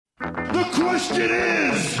The question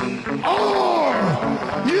is,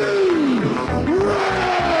 are you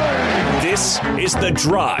ready? This is The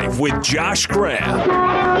Drive with Josh Graham.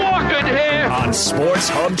 Walking here On Sports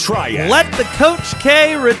Hub Triad. Let the Coach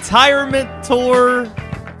K retirement tour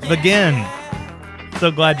begin.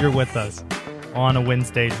 So glad you're with us on a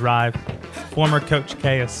Wednesday drive. Former Coach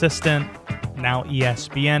K assistant, now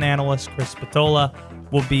ESPN analyst Chris Spatola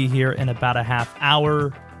will be here in about a half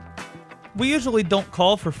hour. We usually don't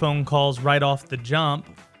call for phone calls right off the jump,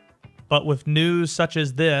 but with news such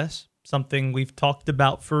as this, something we've talked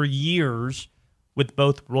about for years with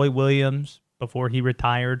both Roy Williams before he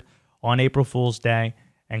retired on April Fool's Day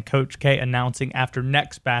and Coach K announcing after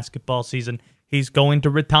next basketball season he's going to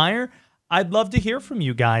retire, I'd love to hear from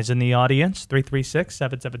you guys in the audience.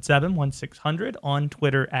 336-777-1600 on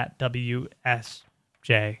Twitter at WSJS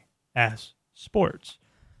Sports.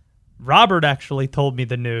 Robert actually told me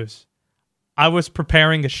the news. I was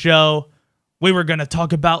preparing a show. We were going to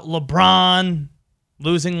talk about LeBron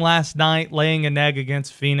losing last night, laying an egg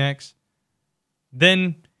against Phoenix.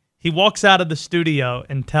 Then he walks out of the studio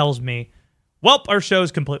and tells me, well, our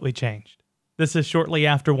show's completely changed. This is shortly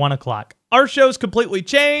after 1 o'clock. Our show's completely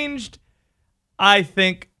changed. I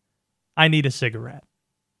think I need a cigarette.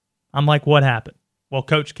 I'm like, what happened? Well,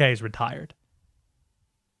 Coach K's retired.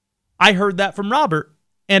 I heard that from Robert,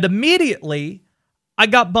 and immediately I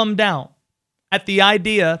got bummed out at the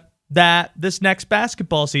idea that this next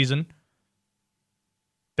basketball season,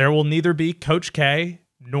 there will neither be Coach K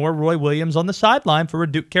nor Roy Williams on the sideline for a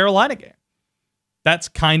Duke-Carolina game. That's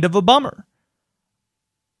kind of a bummer.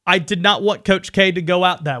 I did not want Coach K to go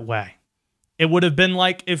out that way. It would have been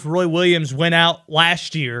like if Roy Williams went out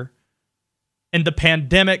last year in the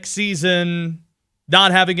pandemic season,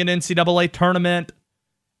 not having an NCAA tournament,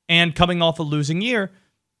 and coming off a losing year.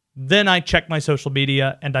 Then I checked my social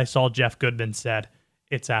media and I saw Jeff Goodman said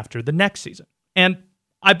it's after the next season. And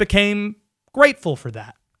I became grateful for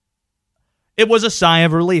that. It was a sigh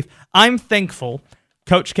of relief. I'm thankful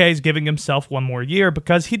Coach K is giving himself one more year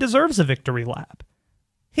because he deserves a victory lap.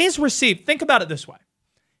 He's received, think about it this way,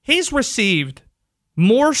 he's received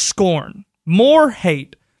more scorn, more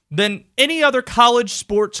hate than any other college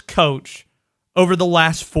sports coach over the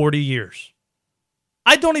last 40 years.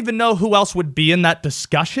 I don't even know who else would be in that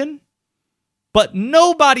discussion, but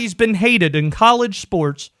nobody's been hated in college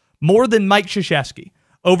sports more than Mike Krzyzewski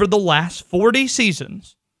over the last 40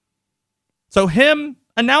 seasons. So him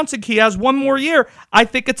announcing he has one more year, I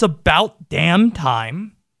think it's about damn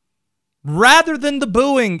time. Rather than the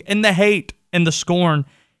booing and the hate and the scorn,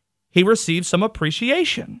 he received some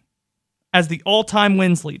appreciation as the all-time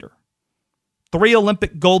wins leader. 3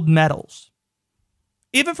 Olympic gold medals.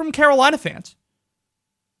 Even from Carolina fans.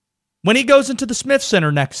 When he goes into the Smith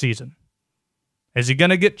Center next season, is he going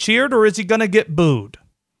to get cheered or is he going to get booed?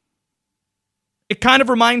 It kind of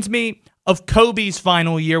reminds me of Kobe's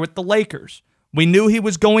final year with the Lakers. We knew he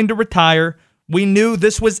was going to retire. We knew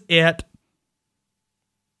this was it.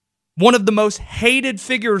 One of the most hated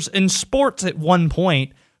figures in sports at one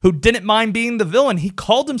point who didn't mind being the villain. He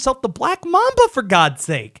called himself the Black Mamba, for God's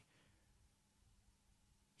sake.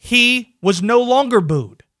 He was no longer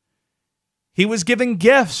booed. He was given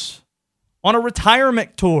gifts on a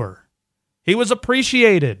retirement tour. He was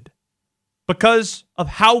appreciated because of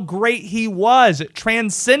how great he was. It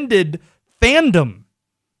transcended fandom.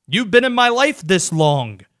 You've been in my life this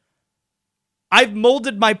long. I've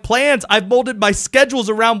molded my plans. I've molded my schedules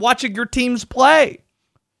around watching your teams play.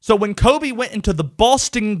 So when Kobe went into the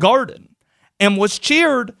Boston Garden and was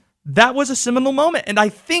cheered, that was a seminal moment. And I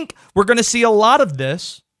think we're going to see a lot of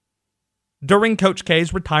this during Coach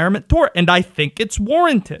K's retirement tour. And I think it's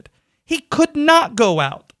warranted. He could not go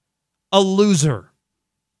out a loser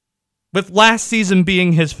with last season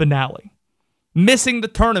being his finale, missing the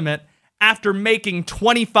tournament after making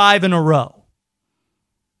 25 in a row.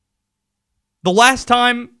 The last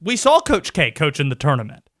time we saw Coach K coach in the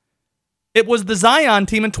tournament, it was the Zion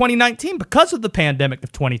team in 2019 because of the pandemic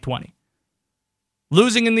of 2020,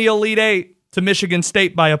 losing in the Elite Eight to Michigan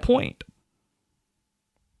State by a point.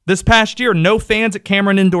 This past year, no fans at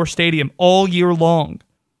Cameron Indoor Stadium all year long.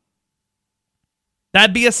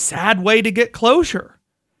 That'd be a sad way to get closure.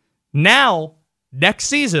 Now, next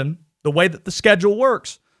season, the way that the schedule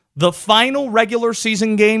works, the final regular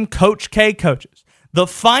season game Coach K coaches, the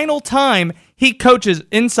final time he coaches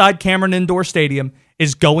inside Cameron Indoor Stadium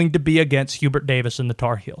is going to be against Hubert Davis and the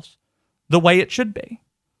Tar Heels, the way it should be.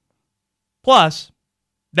 Plus,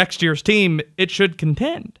 next year's team, it should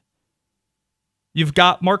contend. You've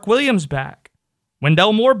got Mark Williams back,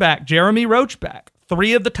 Wendell Moore back, Jeremy Roach back.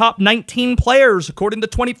 3 of the top 19 players, according to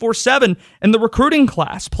 24/7, in the recruiting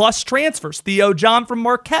class, plus transfers. Theo John from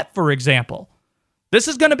Marquette, for example. This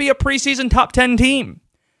is going to be a preseason top 10 team.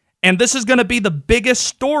 And this is going to be the biggest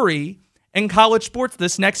story in college sports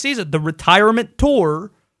this next season, the retirement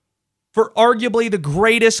tour for arguably the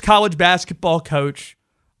greatest college basketball coach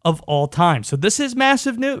of all time. So this is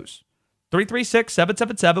massive news.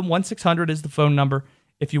 336-777-1600 is the phone number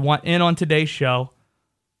if you want in on today's show.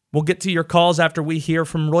 We'll get to your calls after we hear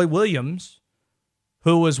from Roy Williams,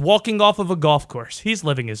 who was walking off of a golf course. He's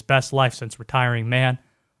living his best life since retiring, man.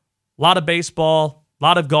 A lot of baseball, a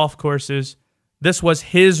lot of golf courses. This was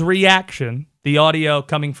his reaction. The audio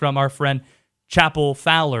coming from our friend Chapel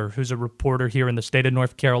Fowler, who's a reporter here in the state of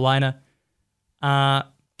North Carolina,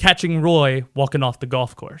 catching Roy walking off the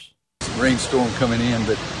golf course. Rainstorm coming in,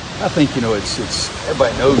 but I think, it's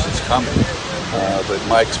everybody knows it's coming. But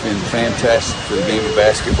Mike's been fantastic for the game of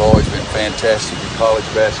basketball. He's been fantastic for college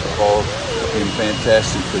basketball. Been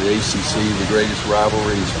fantastic for the ACC, the greatest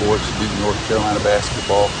rivalry in sports, Duke, North Carolina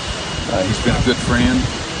basketball. He's been a good friend.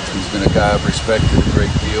 He's been a guy I've respected a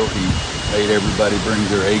great deal. He made everybody bring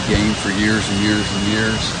their A game for years and years and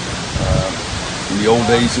years. In the old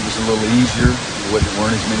days, it was a little easier. There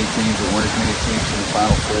weren't as many teams. There weren't as many teams in the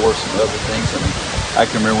Final Four, some other things. I mean, I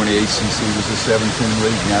can remember when the ACC was a 17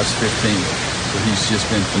 league. Now it's 15. So he's just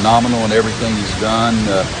been phenomenal in everything he's done.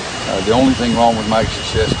 The only thing wrong with Mike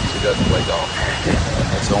Krzyzewski is he doesn't play golf.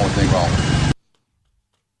 That's the only thing wrong with him.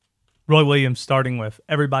 Roy Williams starting with,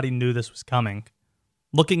 everybody knew this was coming.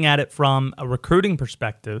 Looking at it from a recruiting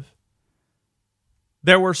perspective,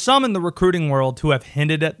 there were some in the recruiting world who have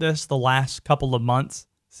hinted at this the last couple of months,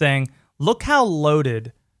 saying, look how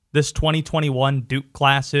loaded this 2021 Duke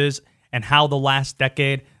class is and how the last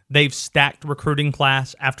decade they've stacked recruiting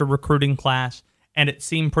class after recruiting class, and it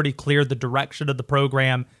seemed pretty clear the direction of the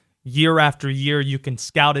program year after year. You can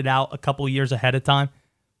scout it out a couple years ahead of time.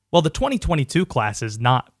 Well, the 2022 class is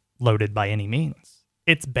not loaded by any means.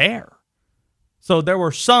 It's bare. So there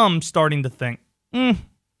were some starting to think,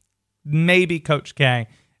 maybe Coach K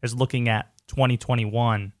is looking at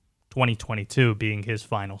 2021, 2022 being his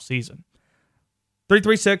final season.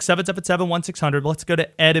 336-777-1600. Let's go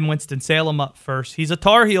to Ed in Winston-Salem up first. He's a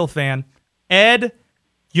Tar Heel fan. Ed,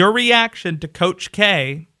 your reaction to Coach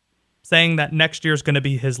K saying that next year is going to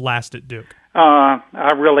be his last at Duke.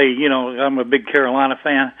 I really, I'm a big Carolina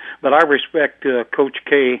fan, but I respect Coach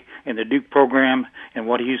K and the Duke program and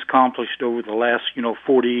what he's accomplished over the last,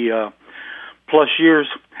 40 plus years.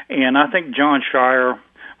 And I think John Shire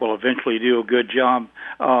will eventually do a good job.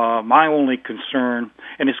 My only concern,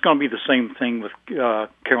 and it's going to be the same thing with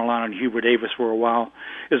Carolina and Hubert Davis for a while,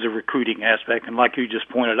 is the recruiting aspect. And like you just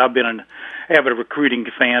pointed, I've been an avid recruiting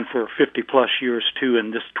fan for 50-plus years, too,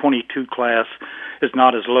 and this 22 class is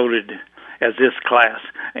not as loaded as this class.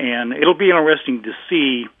 And it'll be interesting to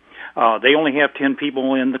see. They only have 10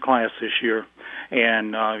 people in the class this year,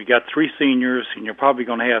 and you got 3 seniors, and you're probably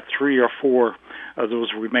going to have 3 or 4 of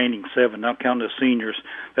those remaining 7, not counting the seniors,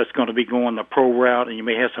 that's going to be going the pro route, and you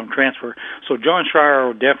may have some transfer. So John Shire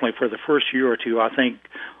will definitely, for the first year or two, I think,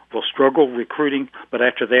 will struggle recruiting, but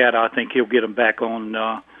after that, I think he'll get them back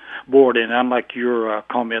on board. And I like your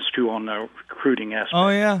comments, too, on the recruiting aspect. Oh,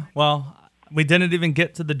 yeah. Well, we didn't even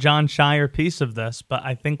get to the John Shire piece of this, but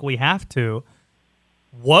I think we have to.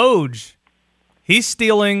 Woj, he's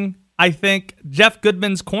stealing, I think, Jeff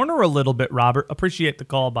Goodman's corner a little bit, Robert. Appreciate the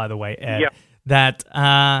call, by the way, Ed. Yeah.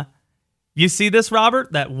 That you see this,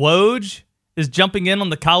 Robert, that Woj is jumping in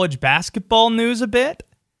on the college basketball news a bit?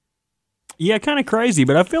 Yeah, kind of crazy,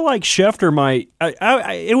 but I feel like Schefter might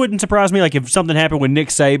it wouldn't surprise me like if something happened with Nick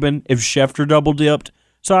Saban, if Schefter double-dipped.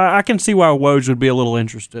 So I can see why Woj would be a little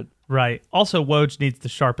interested. Right. Also, Woj needs to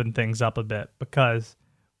sharpen things up a bit because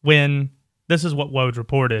when, this is what Woj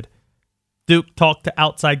reported, Duke talked to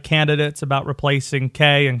outside candidates about replacing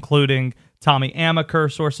K, including Tommy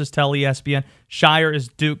Amaker, sources tell ESPN. Shire is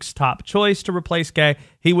Duke's top choice to replace K.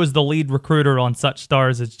 He was the lead recruiter on such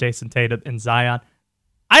stars as Jason Tatum and Zion.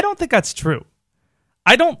 I don't think that's true.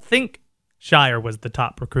 I don't think Shire was the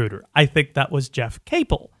top recruiter. I think that was Jeff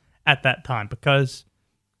Capel at that time because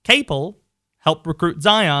Capel helped recruit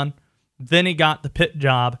Zion. Then he got the Pitt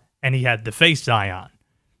job, and he had to face Zion.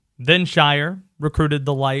 Then Shire recruited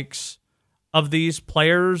the likes of these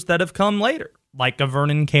players that have come later, like a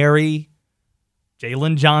Vernon Carey,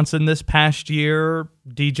 Jalen Johnson this past year,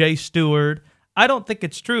 DJ Stewart. I don't think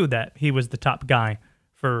it's true that he was the top guy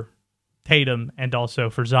for Tatum and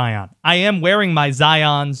also for Zion. I am wearing my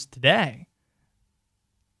Zions today.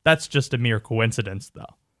 That's just a mere coincidence,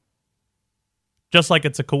 though. Just like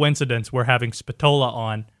it's a coincidence we're having Spatola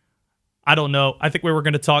on I don't know. I think we were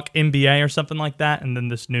going to talk NBA or something like that, and then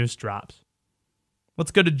this news drops.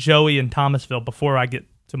 Let's go to Joey in Thomasville before I get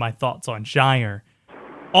to my thoughts on Shire.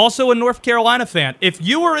 Also a North Carolina fan. If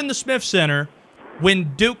you were in the Smith Center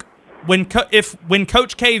when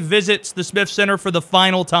Coach K visits the Smith Center for the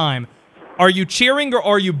final time, are you cheering or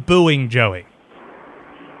are you booing, Joey?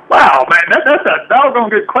 Wow, man, that's a doggone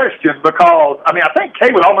good question because, I mean, I think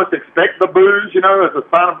Kay would almost expect the boos, as a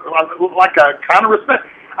sign of, like a kind of respect.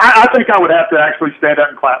 I think I would have to actually stand up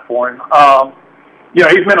and clap for him.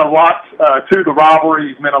 He's meant a lot to the rivalry.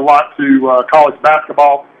 He's meant a lot to college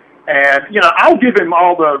basketball. And, I'll give him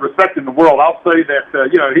all the respect in the world. I'll say that,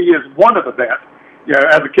 he is one of the best.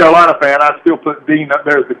 As a Carolina fan, I still put Dean up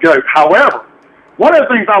there as the GOAT. However, one of the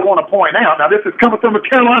things I want to point out, now this is coming from a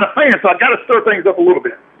Carolina fan, so I've got to stir things up a little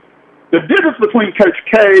bit. The difference between Coach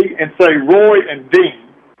K and, say, Roy and Dean.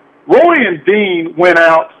 Roy and Dean went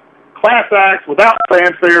out class acts without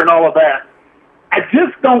fanfare and all of that. I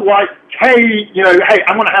just don't like K, hey,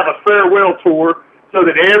 I'm going to have a farewell tour so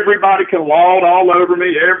that everybody can laud all over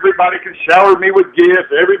me, everybody can shower me with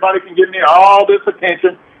gifts, everybody can give me all this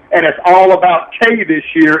attention, and it's all about K this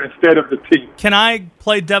year instead of the team. Can I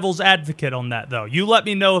play devil's advocate on that, though? You let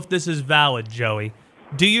me know if this is valid, Joey.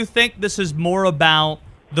 Do you think this is more about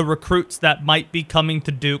the recruits that might be coming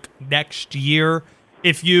to Duke next year?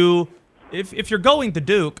 If you're going to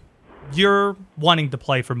Duke, you're wanting to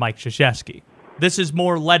play for Mike Krzyzewski. This is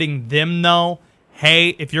more letting them know, hey,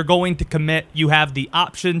 if you're going to commit, you have the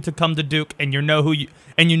option to come to Duke, and you know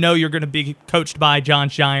you're going to be coached by John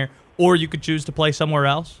Shire, or you could choose to play somewhere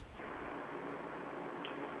else.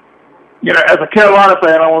 As a Carolina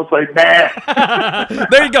fan, I want to say, nah.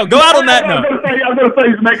 There you go. Go out on that note. I'm going to say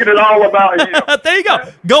he's making it all about him. There you go.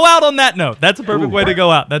 Go out on that note. That's a perfect way to go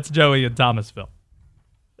out. That's Joey in Thomasville.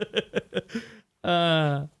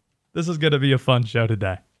 This is going to be a fun show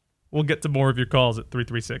today. We'll get to more of your calls at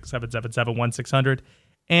 336-777-1600.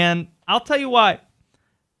 And I'll tell you why.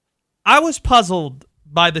 I was puzzled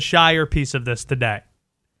by the Shire piece of this today.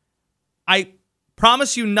 I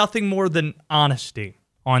promise you nothing more than honesty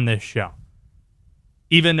on this show.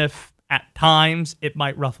 Even if at times it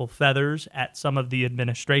might ruffle feathers at some of the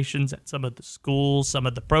administrations, at some of the schools, some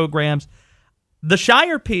of the programs. The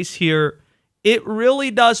Shire piece here, it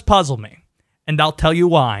really does puzzle me. And I'll tell you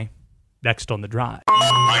why next on The Drive.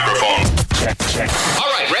 Microphone. Check.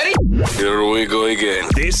 All right, ready? Here we go again.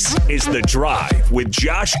 This is The Drive with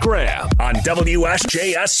Josh Graham on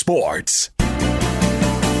WSJS Sports.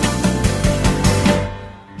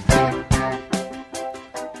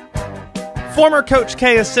 Former Coach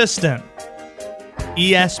K assistant,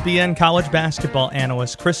 ESPN college basketball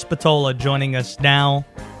analyst Chris Spatola joining us now.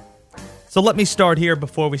 So let me start here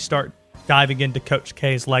before we start diving into Coach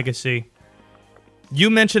K's legacy. You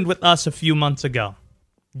mentioned with us a few months ago,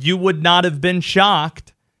 you would not have been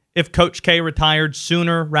shocked if Coach K retired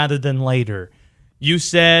sooner rather than later. You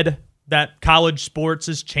said that college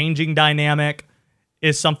sports' changing dynamic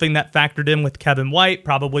is something that factored in with Kevin White,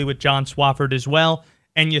 probably with John Swofford as well.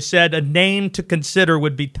 And you said a name to consider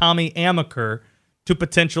would be Tommy Amaker to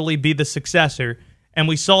potentially be the successor. And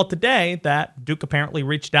we saw today that Duke apparently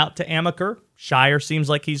reached out to Amaker. Shire seems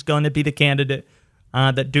like he's going to be the candidate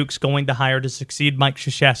that Duke's going to hire to succeed Mike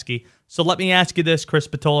Krzyzewski. So let me ask you this, Chris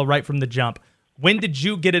Spatola, right from the jump. When did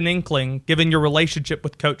you get an inkling, given your relationship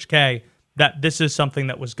with Coach K, that this is something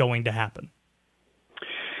that was going to happen?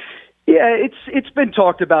 Yeah, it's been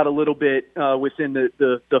talked about a little bit within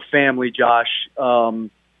the family, Josh. You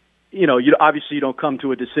obviously you don't come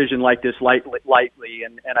to a decision like this lightly,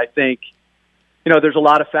 and I think there's a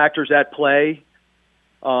lot of factors at play.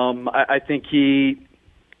 I think he's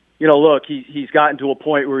gotten to a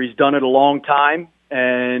point where he's done it a long time,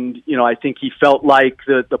 and I think he felt like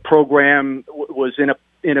the program was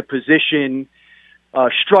in a position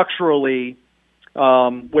structurally.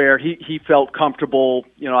 Where he felt comfortable,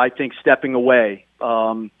 I think, stepping away.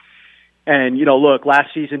 Last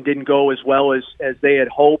season didn't go as well as they had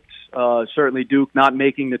hoped. Certainly Duke not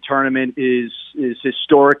making the tournament is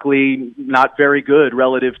historically not very good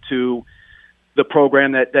relative to the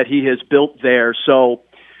program that he has built there. So,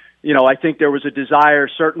 I think there was a desire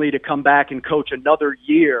certainly to come back and coach another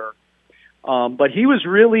year. But he was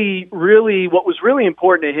really, what was really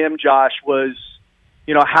important to him, Josh, was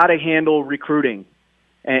how to handle recruiting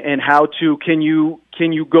and how to, can you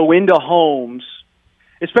go into homes,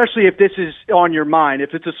 especially if this is on your mind,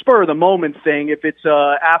 if it's a spur of the moment thing, if it's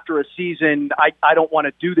after a season, I don't want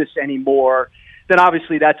to do this anymore, then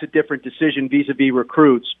obviously that's a different decision vis-a-vis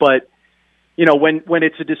recruits. But, when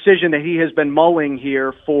it's a decision that he has been mulling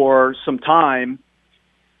here for some time,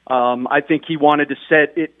 I think he wanted to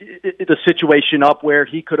set the situation up where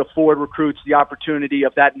he could afford recruits the opportunity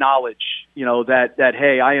of that knowledge, that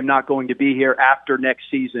hey, I am not going to be here after next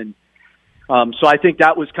season. So I think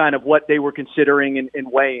that was kind of what they were considering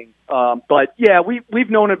and weighing. But yeah, we've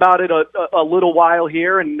known about it a little while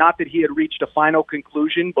here, and not that he had reached a final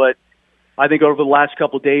conclusion, but I think over the last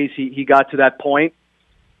couple of days he got to that point,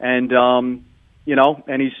 and and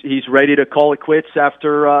he's ready to call it quits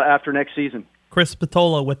after next season. Chris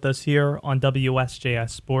Spatola with us here on WSJS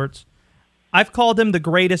Sports. I've called him the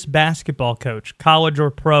greatest basketball coach, college or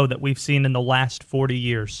pro, that we've seen in the last 40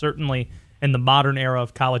 years, certainly in the modern era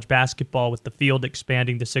of college basketball with the field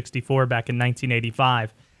expanding to 64 back in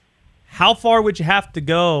 1985. How far would you have to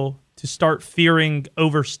go to start fearing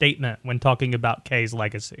overstatement when talking about K's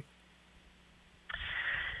legacy?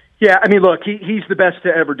 Yeah, I mean, look, he's the best to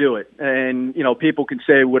ever do it. And, people can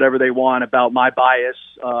say whatever they want about my bias,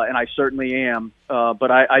 and I certainly am.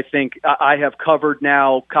 But I think I have covered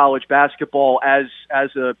now college basketball as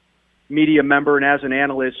a media member and as an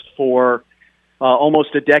analyst for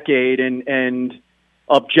almost a decade. And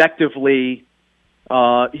objectively,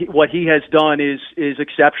 what he has done is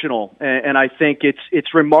exceptional. And I think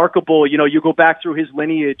it's remarkable. You go back through his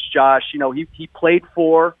lineage, Josh, he played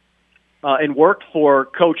for and worked for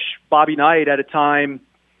Coach Bobby Knight at a time,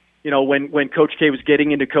 when Coach K was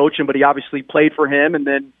getting into coaching, but he obviously played for him. And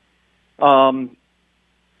then,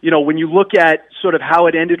 when you look at sort of how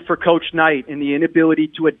it ended for Coach Knight and the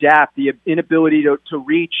inability to adapt, the inability to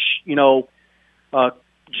reach,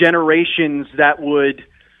 generations that would,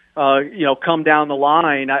 come down the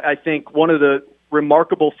line, I think one of the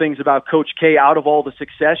remarkable things about Coach K out of all the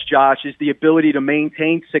success, Josh, is the ability to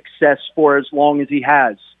maintain success for as long as he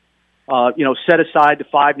has. Set aside the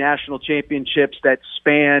 5 national championships that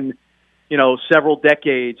span, several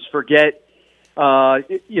decades. Forget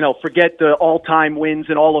the all-time wins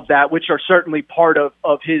and all of that, which are certainly part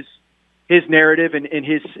of his narrative and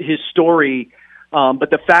his story. But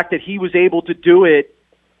the fact that he was able to do it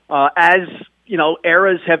as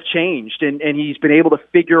eras have changed, and he's been able to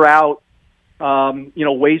figure out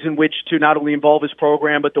ways in which to not only involve his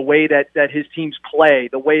program, but the way that his teams play,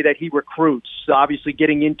 the way that he recruits, obviously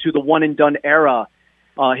getting into the one-and-done era,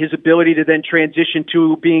 his ability to then transition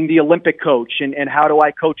to being the Olympic coach and how do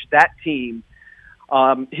I coach that team.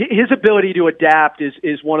 His ability to adapt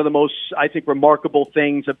is one of the most, I think, remarkable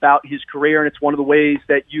things about his career, and it's one of the ways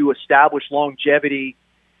that you establish longevity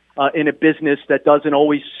in a business that doesn't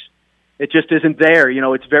always, it just isn't there.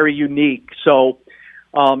 It's very unique. So,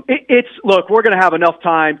 look, we're going to have enough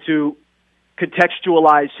time to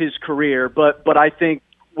contextualize his career, but I think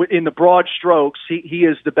in the broad strokes, he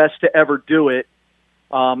is the best to ever do it.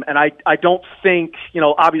 And I don't think,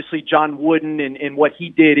 obviously John Wooden and what he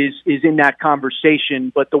did is in that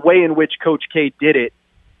conversation, but the way in which Coach K did it,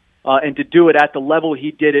 and to do it at the level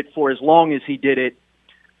he did it for as long as he did it,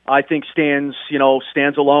 I think stands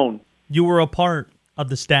alone. You were a part of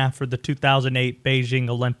the staff for the 2008 Beijing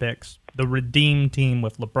Olympics, the Redeem team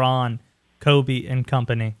with LeBron, Kobe, and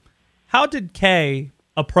company. How did K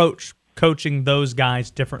approach coaching those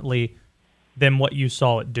guys differently than what you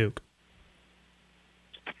saw at Duke?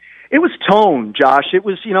 It was tone, Josh. It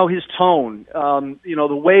was, his tone.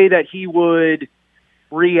 The way that he would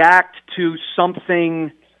react to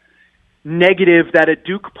something negative that a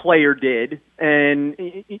Duke player did, and,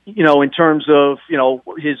 in terms of,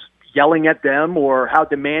 his yelling at them or how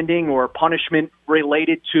demanding or punishment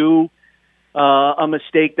related to a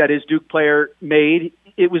mistake that his Duke player made,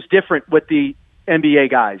 it was different with the NBA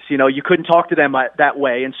guys. You couldn't talk to them that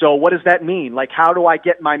way. And so what does that mean? Like, how do I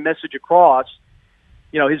get my message across?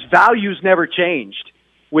 His values never changed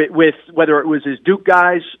with whether it was his Duke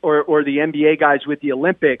guys or the NBA guys with the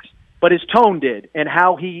Olympics, but his tone did, and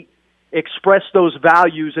how he expressed those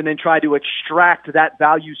values and then tried to extract that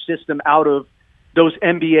value system out of those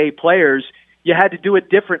NBA players. You had to do it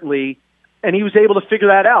differently, and he was able to figure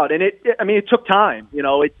that out. And it took time.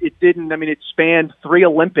 It spanned 3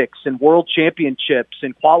 Olympics and world championships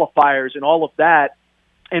and qualifiers and all of that,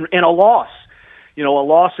 and a loss. A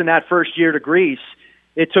loss in that first year to Greece.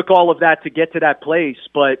 It took all of that to get to that place,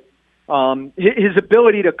 but his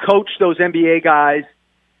ability to coach those NBA guys,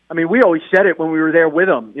 we always said it when we were there with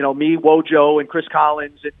him, me, Wojo, and Chris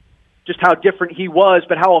Collins, and just how different he was,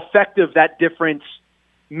 but how effective that difference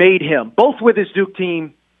made him, both with his Duke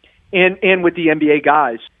team and with the NBA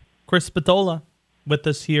guys. Chris Spatola with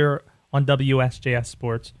us here on WSJS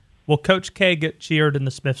Sports. Will Coach K get cheered in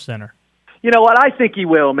the Smith Center? You know what? I think he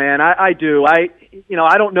will, man. I do. I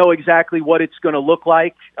don't know exactly what it's going to look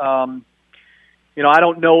like. I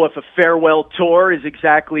don't know if a farewell tour is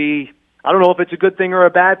exactly I don't know if it's a good thing or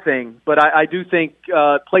a bad thing, but I do think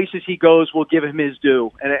places he goes will give him his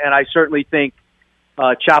due, and I certainly think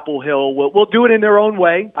Chapel Hill will do it in their own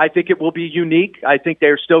way. I think it will be unique. I think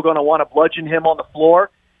they're still going to want to bludgeon him on the floor,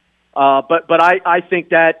 but I think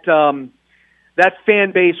that that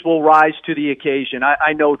fan base will rise to the occasion.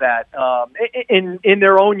 I know that in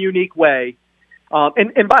their own unique way.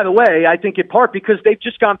 And by the way, I think in part because they've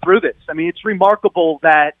just gone through this. I mean, it's remarkable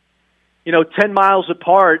that 10 miles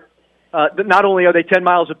apart. Not only are they 10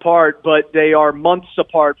 miles apart, but they are months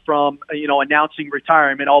apart from, announcing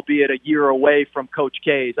retirement, albeit a year away from Coach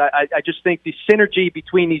K's. I just think the synergy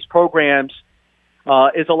between these programs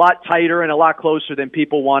is a lot tighter and a lot closer than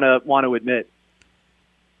people want to admit.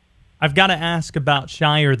 I've got to ask about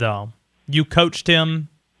Shire, though. You coached him.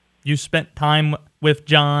 You spent time with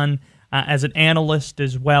John as an analyst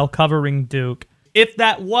as well, covering Duke. If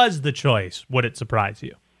that was the choice, would it surprise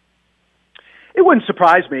you? It wouldn't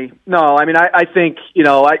surprise me. No, I mean, I think,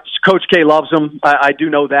 Coach K loves him. I do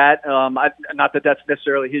know that. Not that that's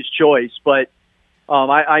necessarily his choice, but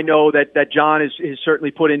I know that John has certainly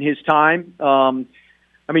put in his time.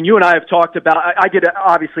 I mean, you and I have talked about, I get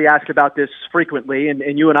obviously asked about this frequently,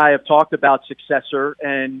 and you and I have talked about successor,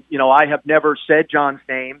 and, I have never said John's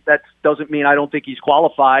name. That doesn't mean I don't think he's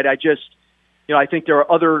qualified. I just, I think there are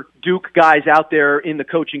other Duke guys out there in the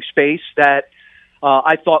coaching space that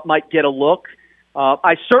I thought might get a look.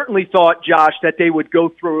 I certainly thought, Josh, that they would go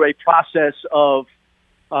through a process of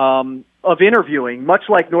interviewing, much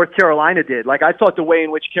like North Carolina did. Like, I thought the way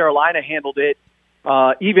in which Carolina handled it,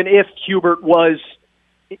 even if Hubert was,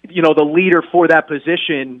 the leader for that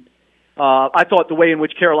position, I thought the way in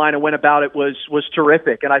which Carolina went about it was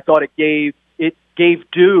terrific, and I thought it gave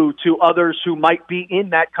due to others who might be in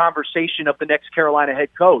that conversation of the next Carolina head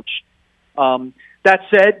coach. That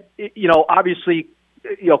said, obviously,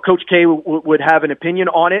 Coach K would have an opinion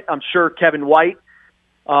on it. I'm sure Kevin White,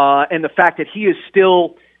 and the fact that he is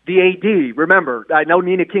still the AD. Remember, I know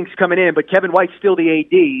Nina King's coming in, but Kevin White's still the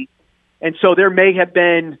AD. And so there may have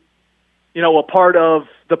been, a part of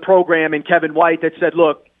the program in Kevin White that said,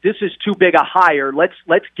 look, this is too big a hire. Let's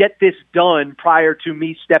get this done prior to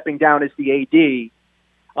me stepping down as the AD.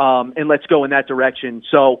 And let's go in that direction.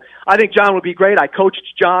 So I think John would be great. I coached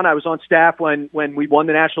John. I was on staff when we won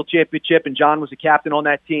the national championship, and John was the captain on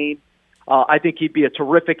that team. I think he'd be a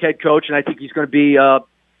terrific head coach, and I think he's going to be.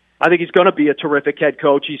 I think he's going to be a terrific head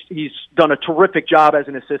coach. He's done a terrific job as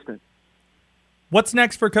an assistant. What's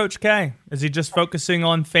next for Coach K? Is he just focusing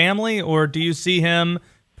on family, or do you see him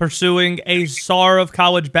pursuing a czar of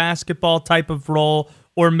college basketball type of role,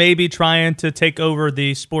 or maybe trying to take over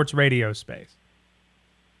the sports radio space?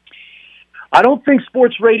 I don't think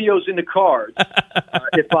sports radio's in the cards.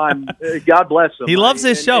 God bless him. He loves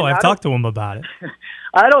his show. I've talked to him about it.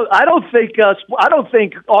 I don't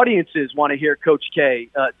think audiences want to hear Coach K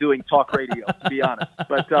doing talk radio, to be honest.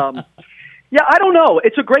 But yeah, I don't know.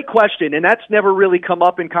 It's a great question, and that's never really come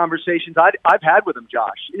up in conversations I've had with him,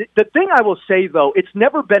 Josh. The thing I will say, though, it's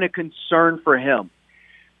never been a concern for him.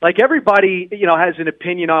 Like, everybody, has an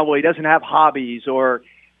opinion on, well, he doesn't have hobbies, or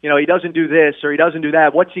he doesn't do this or he doesn't do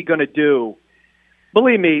that. What's he going to do?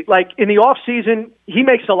 Believe me, like, in the off season, he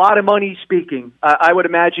makes a lot of money speaking. I would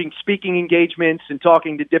imagine speaking engagements and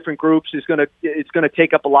talking to different groups it's going to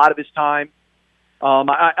take up a lot of his time.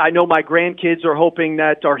 I know my grandkids are hoping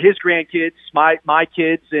that, or his grandkids, my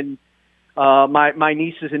kids and my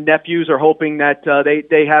nieces and nephews are hoping that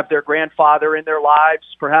they have their grandfather in their lives,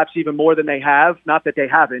 perhaps even more than they have. Not that they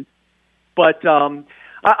haven't, but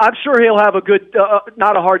I'm sure he'll have a good,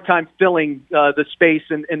 not a hard time filling the space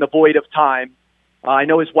in the void of time. I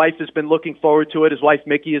know his wife has been looking forward to it. His wife,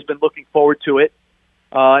 Mickey, has been looking forward to it.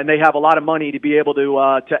 And they have a lot of money to be able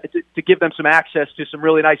to give them some access to some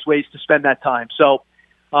really nice ways to spend that time. So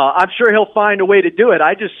I'm sure he'll find a way to do it.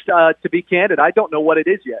 I just, to be candid, I don't know what it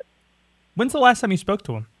is yet. When's the last time you spoke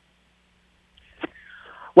to him?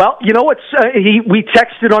 Well, we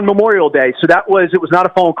texted on Memorial Day, so it was not a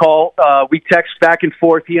phone call. We text back and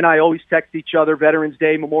forth. He and I always text each other, Veterans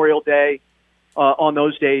Day, Memorial Day, on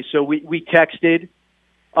those days. So we texted.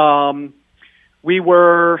 We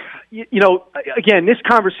were, again, this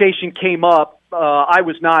conversation came up. I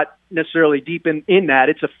was not necessarily deep in that.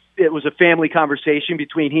 It was a family conversation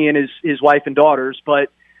between he and his wife and daughters, but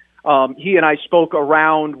he and I spoke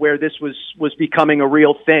around where this was becoming a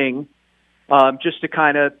real thing. Just to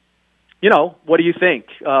kind of, what do you think?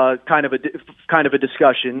 Kind of a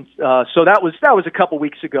discussion. So that was a couple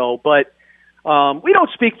weeks ago, but we don't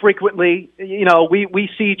speak frequently. We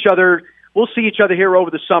see each other. We'll see each other here over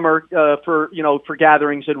the summer for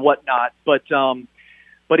gatherings and whatnot. But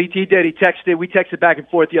he did. He texted. We texted back and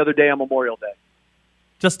forth the other day on Memorial Day.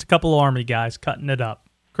 Just a couple of Army guys cutting it up.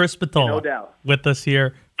 Chris Spatola, no doubt, with us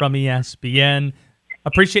here from ESPN.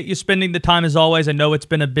 Appreciate you spending the time as always. I know it's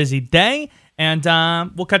been a busy day, and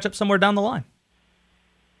we'll catch up somewhere down the line.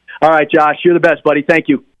 All right, Josh, you're the best, buddy. Thank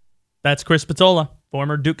you. That's Chris Spatola,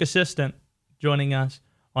 former Duke assistant, joining us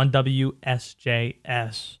on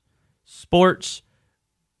WSJS Sports.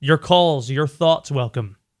 Your calls, your thoughts,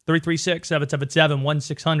 welcome.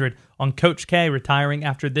 336-777-1600 on Coach K retiring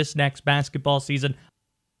after this next basketball season.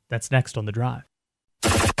 That's next on The Drive.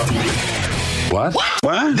 What?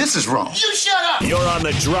 This is wrong. You shut up! You're on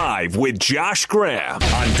The Drive with Josh Graham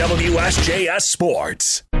on WSJS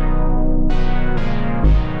Sports.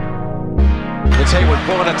 It's Hayward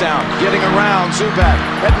pulling it down, getting around, Zubac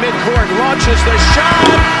at midcourt, launches the shot.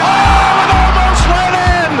 Oh, it almost went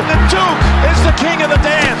in! And Duke is the king of the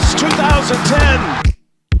dance, 2010.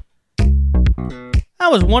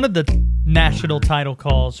 That was one of the national title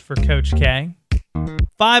calls for Coach K.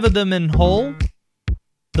 5 of them in whole.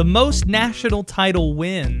 The most national title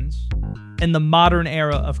wins in the modern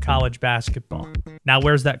era of college basketball. Now,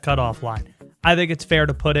 where's that cutoff line? I think it's fair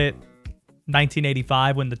to put it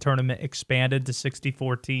 1985 when the tournament expanded to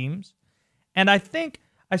 64 teams. And I think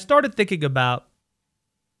I started thinking about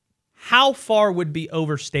how far would be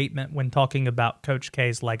overstatement when talking about Coach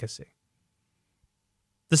K's legacy.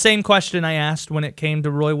 The same question I asked when it came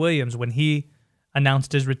to Roy Williams when he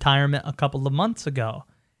announced his retirement a couple of months ago.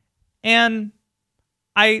 And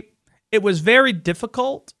it was very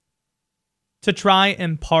difficult to try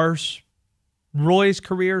and parse Roy's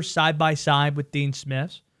career side by side with Dean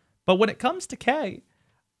Smith's. But when it comes to K,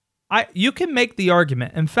 you can make the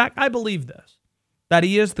argument, in fact, I believe this, that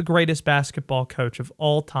he is the greatest basketball coach of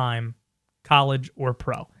all time, college or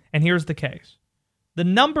pro. And here's the case. The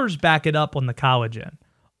numbers back it up on the college end.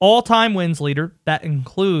 All-time wins leader, that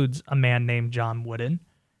includes a man named John Wooden.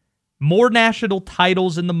 More national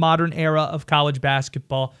titles in the modern era of college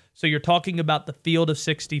basketball. So you're talking about the field of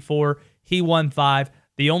 64. He won 5.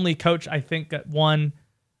 The only coach I think that won,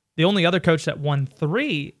 the only other coach that won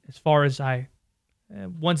 3, as far as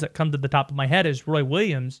ones that come to the top of my head, is Roy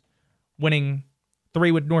Williams, winning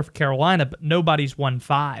 3 with North Carolina, but nobody's won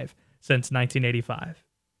 5 since 1985.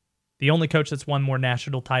 The only coach that's won more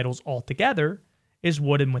national titles altogether is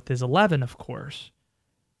Wooden with his 11, of course.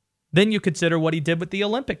 Then you consider what he did with the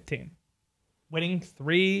Olympic team, winning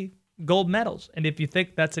 3 gold medals. And if you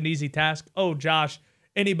think that's an easy task, oh, Josh,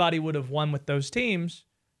 anybody would have won with those teams.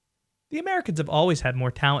 The Americans have always had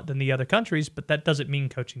more talent than the other countries, but that doesn't mean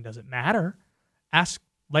coaching doesn't matter. Ask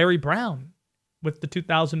Larry Brown with the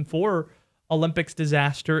 2004 Olympics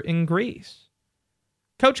disaster in Greece.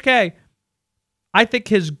 Coach K, I think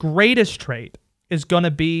his greatest trait is going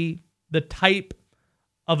to be the type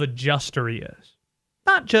of adjuster he is.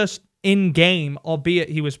 Not just in-game, albeit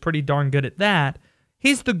he was pretty darn good at that.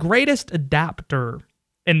 He's the greatest adapter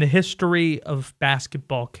in the history of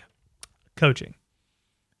basketball coaching.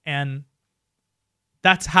 And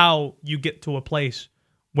that's how you get to a place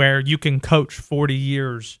where you can coach 40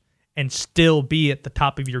 years and still be at the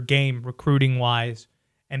top of your game recruiting-wise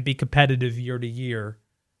and be competitive year to year.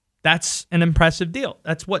 That's an impressive deal.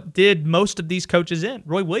 That's what did most of these coaches in.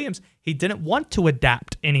 Roy Williams, he didn't want to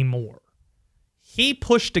adapt anymore. He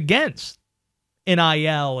pushed against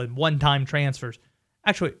NIL and one-time transfers.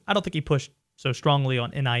 Actually, I don't think he pushed so strongly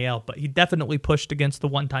on NIL, but he definitely pushed against the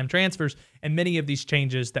one-time transfers and many of these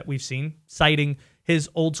changes that we've seen, citing his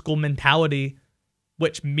old-school mentality,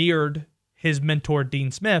 which mirrored his mentor,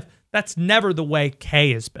 Dean Smith. That's never the way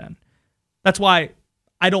K has been. That's why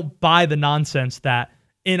I don't buy the nonsense that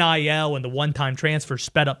NIL and the one-time transfer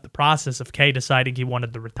sped up the process of K deciding he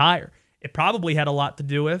wanted to retire. It probably had a lot to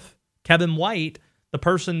do with Kevin White, the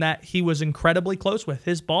person that he was incredibly close with,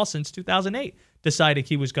 his boss since 2008, decided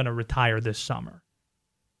he was going to retire this summer.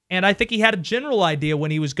 And I think he had a general idea when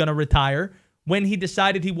he was going to retire when he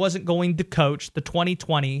decided he wasn't going to coach the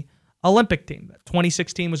 2020 Olympic team.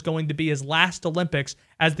 2016 was going to be his last Olympics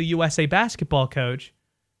as the USA basketball coach.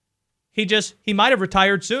 He might have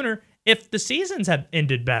retired sooner if the seasons had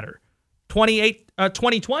ended better.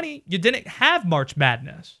 2020, you didn't have March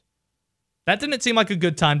Madness. That didn't seem like a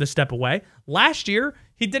good time to step away. Last year,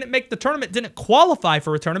 he didn't make the tournament, didn't qualify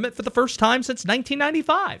for a tournament for the first time since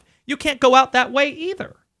 1995. You can't go out that way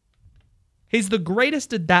either. He's the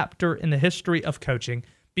greatest adapter in the history of coaching,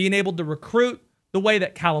 being able to recruit the way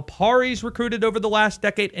that Calipari's recruited over the last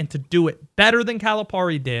decade and to do it better than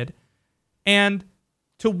Calipari did, and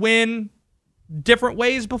to win different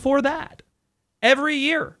ways before that. Every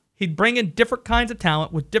year, he'd bring in different kinds of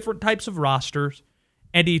talent with different types of rosters,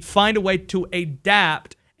 and he'd find a way to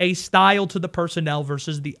adapt a style to the personnel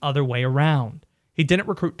versus the other way around. He didn't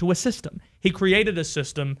recruit to a system. He created a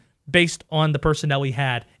system based on the personnel he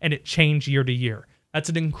had, and it changed year to year. That's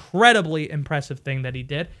an incredibly impressive thing that he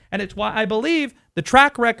did, and it's why I believe the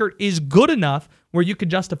track record is good enough where you can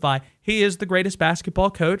justify he is the greatest basketball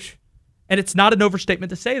coach, and it's not an overstatement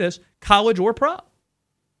to say this, college or pro.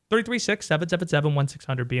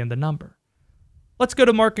 336-777-1600 being the number. Let's go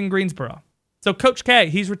to Mark in Greensboro. So Coach K,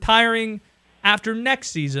 he's retiring after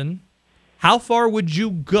next season. How far would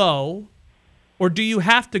you go, or do you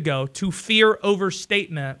have to go, to fear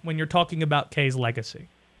overstatement when you're talking about K's legacy?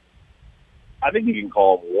 I think you can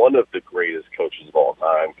call him one of the greatest coaches of all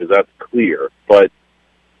time because that's clear. But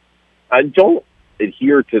I don't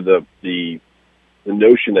adhere to the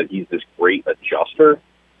notion that he's this great adjuster.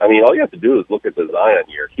 I mean, all you have to do is look at the Zion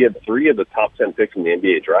year. He had 3 of the top 10 picks in the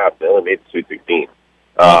NBA draft. They only made the Sweet 16.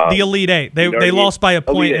 The Elite Eight. They lost by a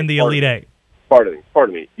point in the Elite Eight. Pardon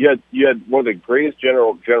me. You had one of the greatest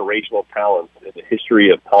generational talents in the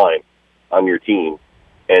history of time on your team,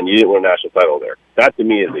 and you didn't win a national title there. That, to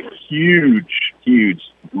me, is a huge, huge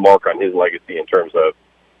mark on his legacy in terms of,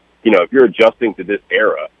 if you're adjusting to this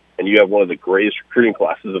era and you have one of the greatest recruiting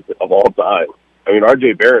classes of all time. I mean,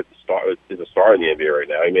 R.J. Barrett is a star in the NBA right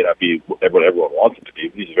now. He may not be what everyone wants him to be,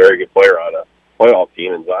 but he's a very good player on a playoff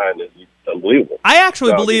team, and Zion is unbelievable. I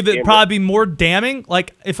actually believe it'd probably be more damning.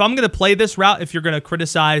 Like, if I'm going to play this route, if you're going to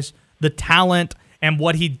criticize the talent and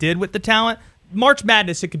what he did with the talent, March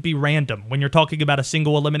Madness, it could be random when you're talking about a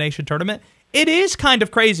single elimination tournament. It is kind of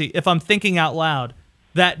crazy, if I'm thinking out loud,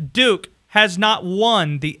 that Duke has not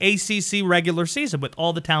won the ACC regular season with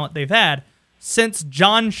all the talent they've had since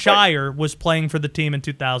John Shire was playing for the team in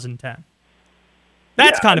 2010.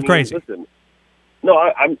 That's kind of crazy. Listen, no,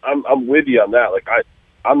 I'm with you on that. Like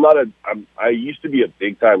I used to be a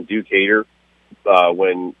big time Duke hater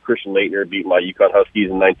when Christian Laettner beat my UConn Huskies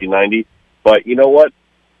in 1990. But you know what?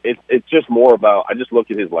 It's just more about, I just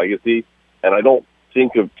look at his legacy, and I don't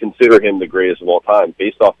consider him the greatest of all time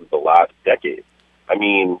based off of the last decade. I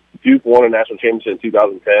mean, Duke won a national championship in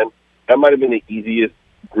 2010. That might have been the easiest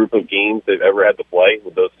group of games they've ever had to play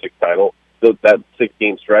with those 6 titles. That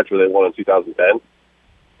 6-game stretch where they won in 2010.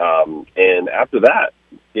 And after that,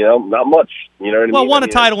 not much. You know what I mean? Well, won a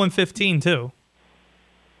title in 15 too.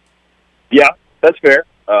 Yeah, that's fair.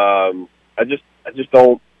 I just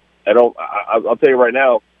don't. I'll tell you right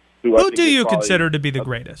now. Who do you consider to be the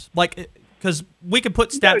greatest? Like, because we could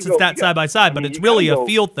put stats side by side, but it's really a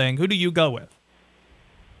field thing. Who do you go with?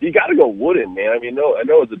 You got to go Wooden, man. I mean, I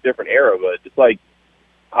know it's a different era, but it's like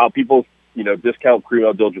how people, discount Kareem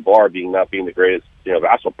Abdul-Jabbar not being the greatest,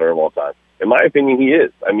 basketball player of all time. In my opinion, he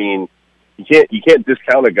is. I mean, you can't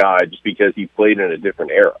discount a guy just because he played in a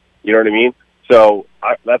different era. You know what I mean? So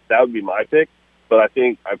that would be my pick. But I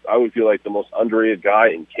think I would feel like the most underrated guy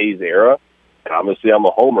in K's era. And obviously, I'm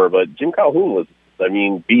a homer, but Jim Calhoun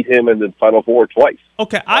beat him in the Final Four twice.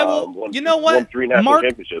 Okay, I will. You know what, won 3 national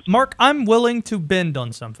championships. Mark, I'm willing to bend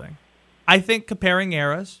on something. I think comparing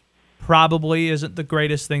eras probably isn't the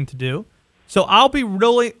greatest thing to do. So I'd be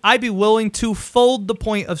willing to fold the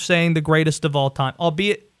point of saying the greatest of all time,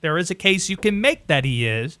 albeit there is a case you can make that he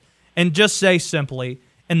is, and just say simply,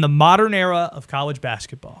 in the modern era of college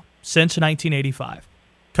basketball, since 1985,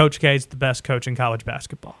 Coach K is the best coach in college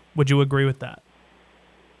basketball. Would you agree with that?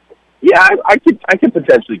 Yeah, I could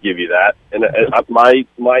potentially give you that. And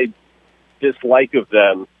my dislike of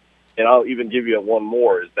them, and I'll even give you one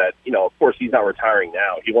more, is that, of course, he's not retiring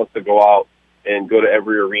now. He wants to go out and go to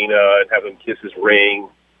every arena and have them kiss his ring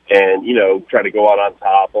and, try to go out on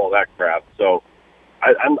top, all that crap. So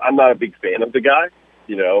I'm not a big fan of the guy,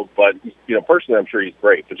 but, personally, I'm sure he's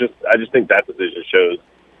great. But I just think that decision shows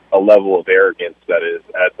a level of arrogance that is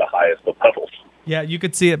at the highest of levels. Yeah, you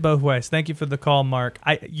could see it both ways. Thank you for the call, Mark.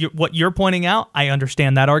 What you're pointing out, I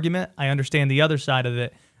understand that argument. I understand the other side of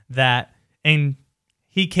it, that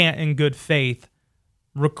he can't, in good faith,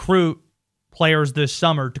 recruit players this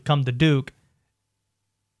summer to come to Duke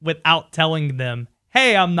without telling them,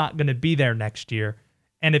 hey, I'm not going to be there next year.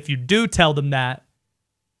 And if you do tell them that,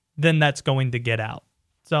 then that's going to get out.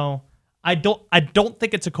 So I don't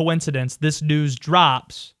think it's a coincidence this news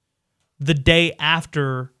drops the day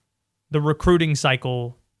after the recruiting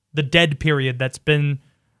cycle, the dead period that's been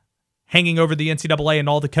hanging over the NCAA and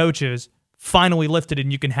all the coaches, finally lifted,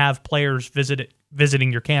 and you can have players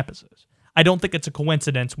visiting your campuses. I don't think it's a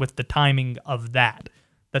coincidence with the timing of that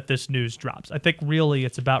this news drops. I think really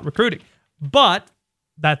it's about recruiting. But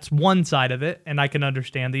that's one side of it, and I can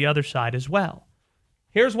understand the other side as well.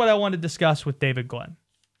 Here's what I want to discuss with David Glenn.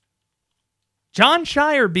 John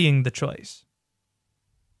Shire being the choice.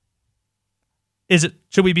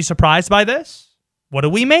 Should we be surprised by this? What do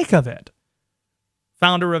we make of it?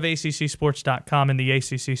 founder of ACCSports.com and the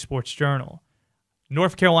ACC Sports Journal.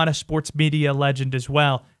 North Carolina sports media legend as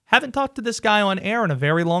well. Haven't talked to this guy on air in a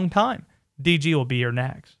very long time. DG will be here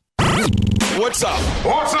next. What's up?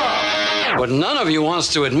 What's up? What none of you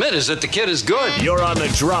wants to admit is that the kid is good. You're on The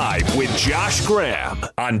Drive with Josh Graham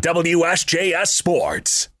on WSJS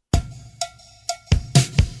Sports.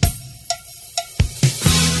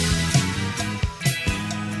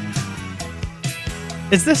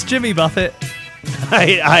 Is this Jimmy Buffett?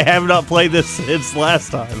 I have not played this since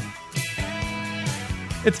last time.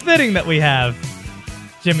 It's fitting that we have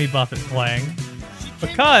Jimmy Buffett playing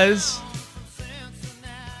because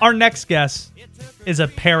our next guest is a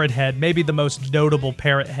parrot head, maybe the most notable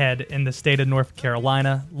parrot head in the state of North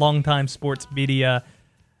Carolina, longtime sports media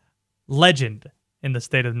legend in the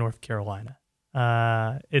state of North Carolina.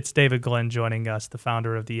 It's David Glenn joining us, the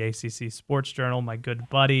founder of the ACC Sports Journal, my good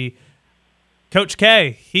buddy. Coach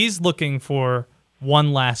K, he's looking for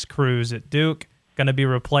one last cruise at Duke, going to be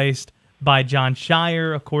replaced by Jon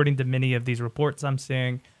Scheyer, according to many of these reports I'm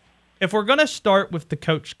seeing. If we're going to start with the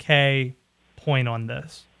Coach K point on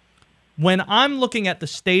this, when I'm looking at the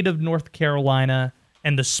state of North Carolina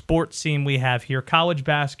and the sports scene we have here, college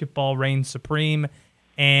basketball reigns supreme,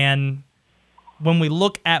 and when we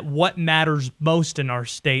look at what matters most in our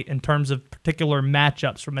state in terms of particular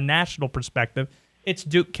matchups from a national perspective, it's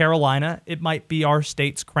Duke, Carolina. It might be our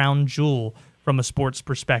state's crown jewel from a sports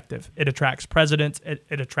perspective. It attracts presidents, it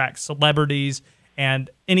attracts celebrities, and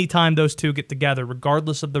anytime those two get together,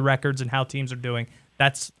 regardless of the records and how teams are doing,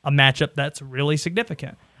 that's a matchup that's really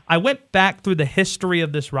significant. I went back through the history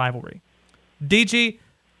of this rivalry. DG,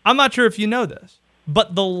 I'm not sure if you know this,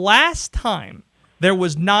 but the last time there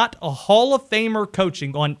was not a Hall of Famer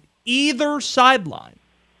coaching on either sideline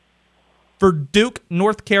for Duke,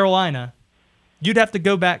 North Carolina, you'd have to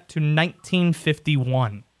go back to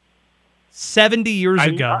 1951. 70 years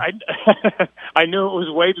ago. I knew it was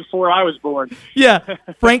way before I was born. Yeah,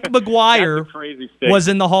 Frank McGuire was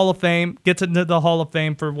in the Hall of Fame, gets into the Hall of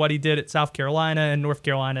Fame for what he did at South Carolina and North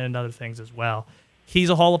Carolina and other things as well. He's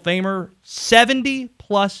a Hall of Famer,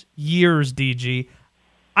 70-plus years, DG.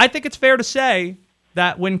 I think it's fair to say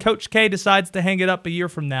that when Coach K decides to hang it up a year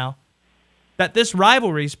from now, that this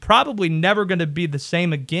rivalry is probably never going to be the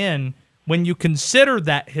same again when you consider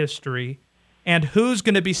that history and who's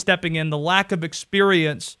going to be stepping in, the lack of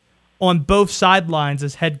experience on both sidelines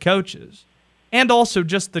as head coaches, and also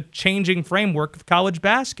just the changing framework of college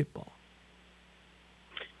basketball.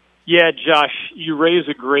 Yeah, Josh, you raise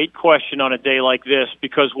a great question on a day like this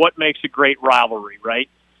because what makes a great rivalry, right?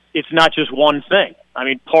 It's not just one thing. I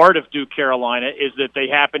mean, part of Duke Carolina is that they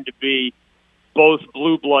happen to be both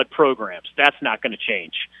blue blood programs. That's not going to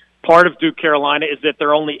change. Part of Duke Carolina is that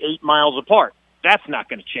they're only 8 miles apart. That's not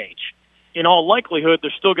going to change. In all likelihood,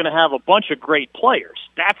 they're still going to have a bunch of great players.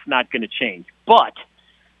 That's not going to change. But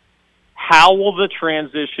how will the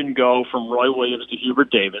transition go from Roy Williams to Hubert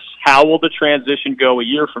Davis? How will the transition go a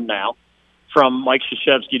year from now from Mike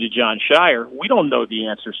Krzyzewski to Jon Scheyer? We don't know the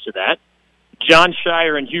answers to that. Jon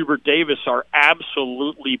Scheyer and Hubert Davis are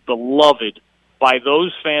absolutely beloved by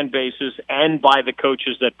those fan bases and by the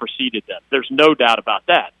coaches that preceded them. There's no doubt about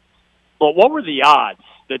that. But what were the odds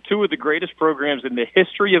that two of the greatest programs in the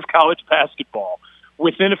history of college basketball,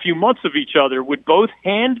 within a few months of each other, would both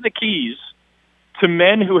hand the keys to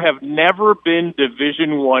men who have never been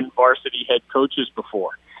Division I varsity head coaches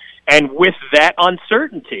before? And with that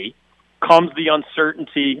uncertainty comes the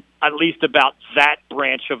uncertainty, at least about that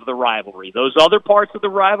branch of the rivalry. Those other parts of the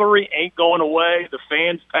rivalry ain't going away. The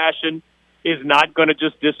fans' passion is not going to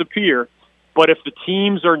just disappear. But if the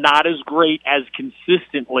teams are not as great as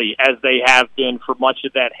consistently as they have been for much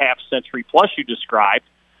of that half-century plus you described,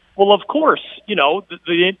 well, of course, you know,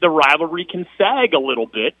 the rivalry can sag a little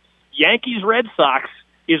bit. Yankees-Red Sox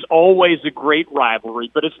is always a great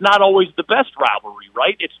rivalry, but it's not always the best rivalry,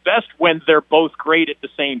 right? It's best when they're both great at the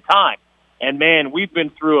same time. And, man, we've been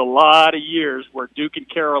through a lot of years where Duke and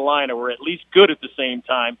Carolina were at least good at the same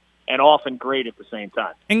time and often great at the same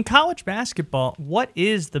time. In college basketball, what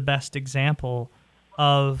is the best example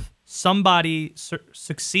of somebody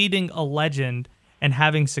succeeding a legend and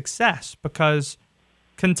having success? Because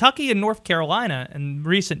Kentucky and North Carolina in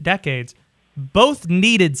recent decades both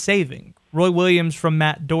needed saving. Roy Williams from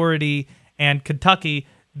Matt Doherty and Kentucky,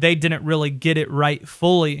 they didn't really get it right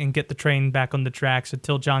fully and get the train back on the tracks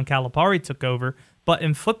until John Calipari took over. But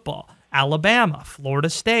in football, Alabama, Florida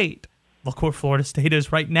State, look where Florida State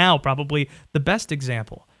is right now, probably the best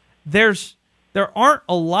example. There aren't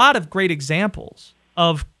a lot of great examples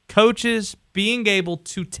of coaches being able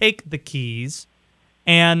to take the keys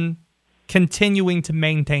and continuing to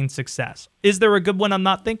maintain success. Is there a good one I'm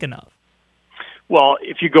not thinking of? Well,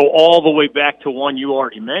 if you go all the way back to one you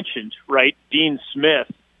already mentioned, right, Dean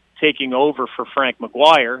Smith taking over for Frank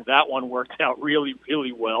McGuire, that one worked out really,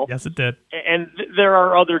 really well. Yes, it did. And there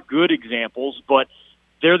are other good examples, but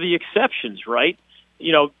they're the exceptions, right?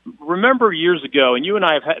 You know, remember years ago, and you and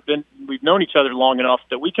I we've known each other long enough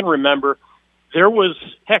that we can remember there was,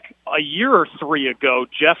 heck, a year or three ago,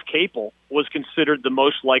 Jeff Capel was considered the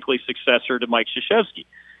most likely successor to Mike Krzyzewski,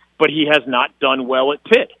 but he has not done well at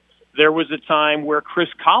Pitt. There was a time where Chris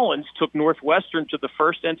Collins took Northwestern to the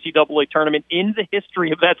first NCAA tournament in the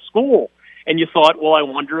history of that school. And you thought, well, I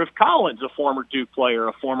wonder if Collins, a former Duke player,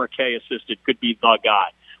 a former K assistant, could be the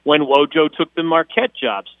guy. When Wojo took the Marquette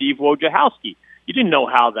job, Steve Wojciechowski, you didn't know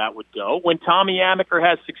how that would go. When Tommy Amaker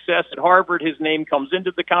has success at Harvard, his name comes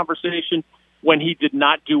into the conversation. When he did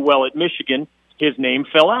not do well at Michigan, his name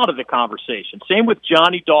fell out of the conversation. Same with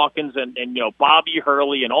Johnny Dawkins and Bobby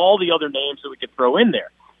Hurley and all the other names that we could throw in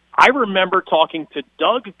there. I remember talking to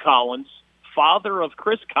Doug Collins, father of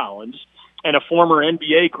Chris Collins, and a former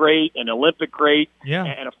NBA great, an Olympic great,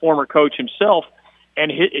 and a former coach himself.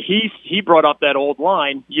 And he brought up that old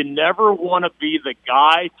line: you never want to be the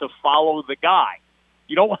guy to follow the guy.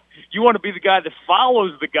 You want to be the guy that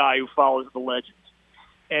follows the guy who follows the legends.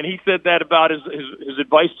 And he said that about his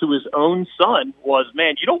advice to his own son was,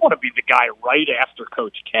 man, you don't want to be the guy right after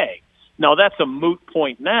Coach K. Now, that's a moot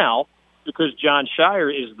point now, because John Shire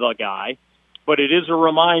is the guy, but it is a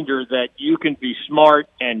reminder that you can be smart,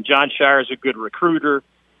 and John Shire is a good recruiter,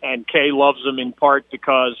 and Kay loves him in part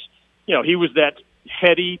because, he was that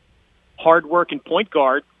heady, hard-working point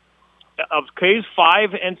guard. Of Kay's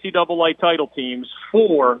 5 NCAA title teams,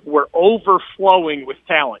 4 were overflowing with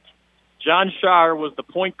talent. John Shire was the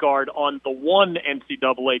point guard on the 1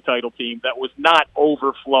 NCAA title team that was not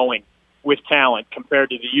overflowing with talent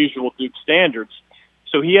compared to the usual Duke standards.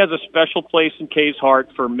 So he has a special place in Kay's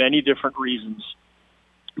heart for many different reasons.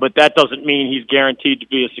 But that doesn't mean he's guaranteed to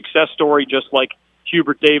be a success story, just like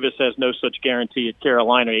Hubert Davis has no such guarantee at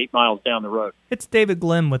Carolina 8 miles down the road. It's David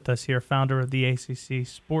Glenn with us here, founder of the ACC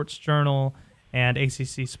Sports Journal and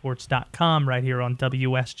ACCSports.com right here on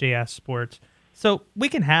WSJS Sports. So we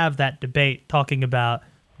can have that debate talking about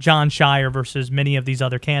John Shire versus many of these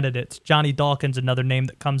other candidates. Johnny Dawkins, another name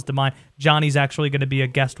that comes to mind. Johnny's actually going to be a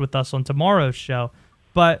guest with us on tomorrow's show.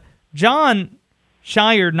 But John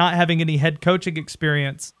Shire not having any head coaching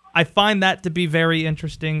experience, I find that to be very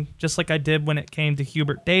interesting, just like I did when it came to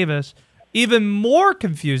Hubert Davis. Even more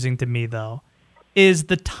confusing to me, though, is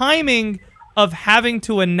the timing of having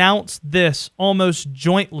to announce this almost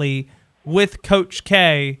jointly with Coach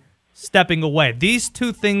K stepping away. These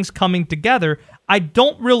two things coming together, I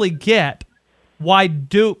don't really get why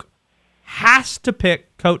Duke has to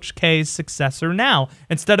pick Coach K's successor now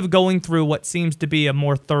instead of going through what seems to be a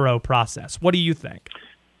more thorough process. What do you think?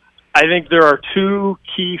 I think there are 2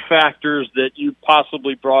 key factors that you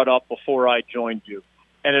possibly brought up before I joined you,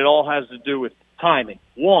 and it all has to do with timing.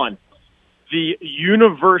 1, the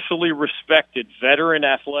universally respected veteran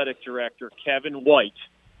athletic director, Kevin White,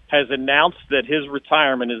 has announced that his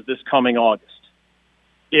retirement is this coming August.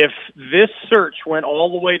 If this search went all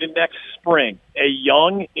the way to next spring, a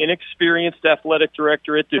young, inexperienced athletic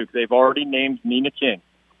director at Duke, they've already named Nina King,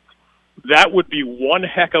 that would be one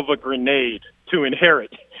heck of a grenade to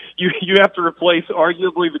inherit. You have to replace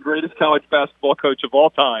arguably the greatest college basketball coach of all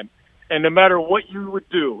time, and no matter what you would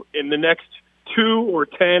do in the next 2 or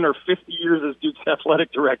 10 or 50 years as Duke's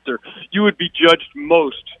athletic director, you would be judged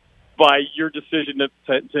most by your decision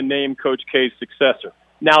to name Coach K's successor.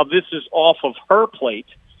 Now, this is off of her plate.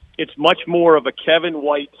 It's much more of a Kevin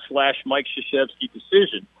White / Mike Krzyzewski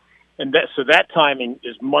decision, and that timing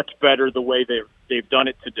is much better the way they've done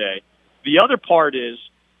it today. The other part is,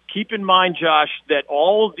 keep in mind, Josh, that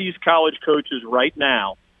all of these college coaches right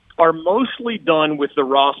now are mostly done with the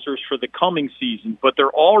rosters for the coming season, but they're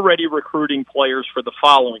already recruiting players for the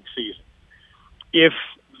following season. If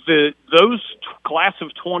those class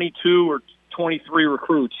of 22 or 23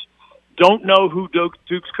 recruits don't know who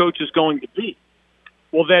Duke's coach is going to be,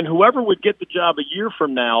 well, then whoever would get the job a year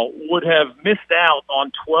from now would have missed out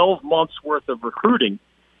on 12 months worth of recruiting,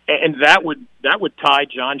 and that would tie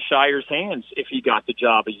John Shire's hands if he got the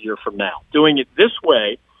job a year from now. Doing it this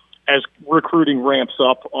way, as recruiting ramps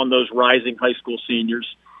up on those rising high school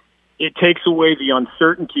seniors, it takes away the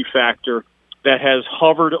uncertainty factor that has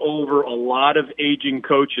hovered over a lot of aging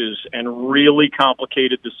coaches and really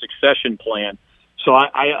complicated the succession plan. So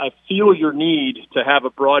I feel your need to have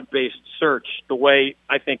a broad-based search the way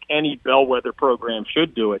I think any bellwether program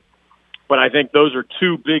should do it. But I think those are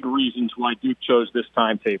 2 big reasons why Duke chose this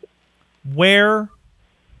timetable. Where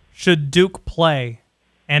should Duke play,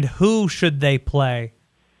 and who should they play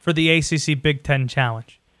for the ACC Big Ten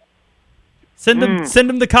Challenge. Send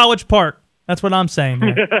them to College Park. That's what I'm saying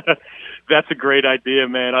here. That's a great idea,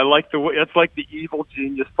 man. I like the way, that's like the evil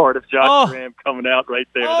genius part of Josh Graham coming out right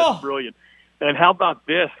there. That's brilliant. And how about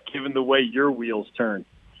this, given the way your wheels turn?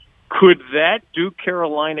 Could that Duke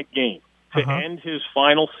Carolina game to end his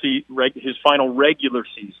final regular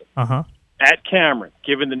season at Cameron,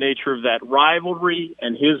 given the nature of that rivalry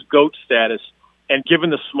and his GOAT status, and given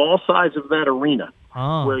the small size of that arena,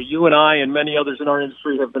 where you and I and many others in our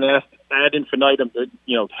industry have been asked ad infinitum to,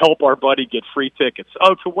 help our buddy get free tickets.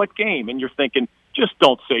 Oh, to what game? And you're thinking, just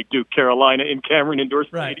don't say Duke Carolina in Cameron Indoor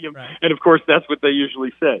Stadium. Right. And, of course, that's what they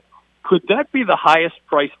usually say. Could that be the highest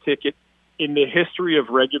price ticket in the history of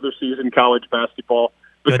regular season college basketball?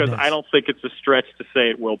 Because I don't think it's a stretch to say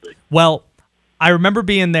it will be. Well, I remember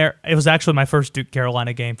being there. It was actually my first Duke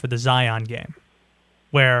Carolina game for the Zion game,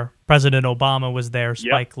 where President Obama was there,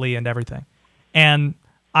 Spike Lee and everything. And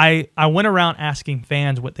I went around asking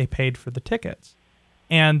fans what they paid for the tickets.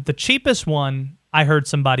 And the cheapest one I heard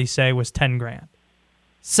somebody say was $10,000.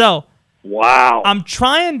 So wow, I'm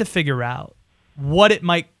trying to figure out what it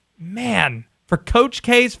might, for Coach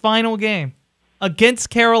K's final game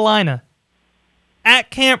against Carolina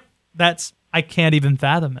at camp, I can't even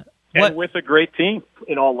fathom it. And with a great team,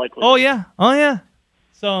 in all likelihood. Oh yeah.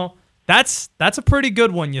 So that's a pretty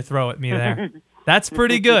good one you throw at me there. That's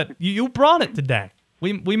pretty good. You brought it today.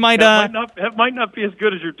 We might that might not be as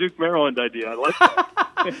good as your Duke Maryland idea. I like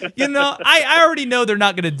that. I already know they're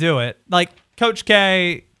not going to do it. Like Coach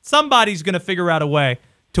K, somebody's going to figure out a way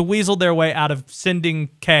to weasel their way out of sending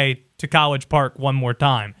K to College Park one more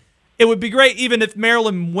time. It would be great even if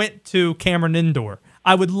Maryland went to Cameron Indoor.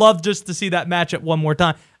 I would love just to see that matchup one more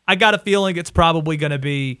time. I got a feeling it's probably going to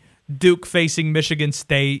be Duke facing Michigan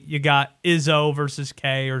State. You got Izzo versus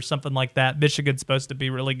K or something like that. Michigan's supposed to be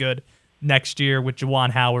really good next year with Juwan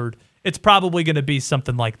Howard. It's probably going to be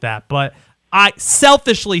something like that. But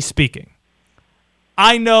selfishly speaking,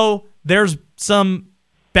 I know there's some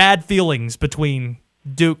bad feelings between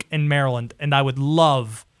Duke and Maryland, and I would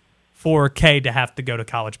love for K to have to go to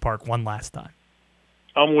College Park one last time.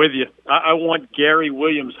 I'm with you. I want Gary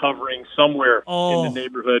Williams hovering somewhere in the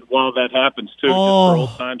neighborhood while that happens, too, just for old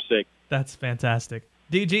time's sake. That's fantastic.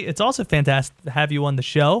 DG, it's also fantastic to have you on the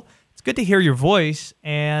show. It's good to hear your voice,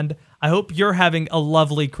 and I hope you're having a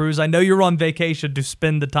lovely cruise. I know you're on vacation to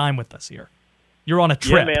spend the time with us here. You're on a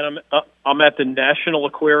trip. Yeah, man. I'm at the National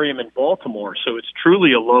Aquarium in Baltimore, so it's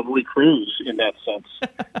truly a lovely cruise in that sense.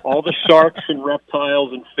 All the sharks and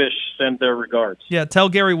reptiles and fish send their regards. Yeah, tell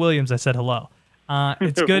Gary Williams I said hello.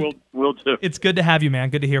 It's good. We'll do. It's good to have you, man.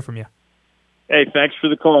 Good to hear from you. Hey, thanks for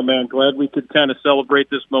the call, man. Glad we could kind of celebrate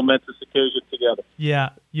this momentous occasion together. Yeah,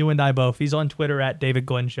 you and I both. He's on Twitter at David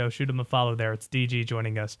Glenn Show. Shoot him a follow there. It's DG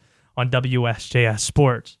joining us on WSJS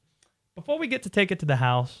Sports. Before we get to take it to the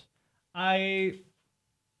house, I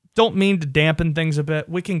don't mean to dampen things a bit.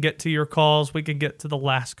 We can get to your calls. We can get to the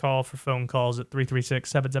last call for phone calls at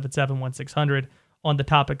 336-777-1600 on the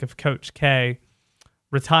topic of Coach K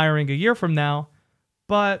retiring a year from now.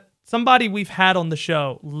 But somebody we've had on the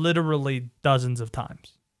show literally dozens of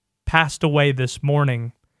times passed away this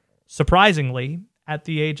morning, surprisingly, at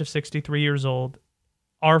the age of 63 years old.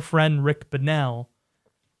 Our friend Rick Bonnell,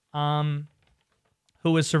 who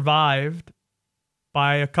was survived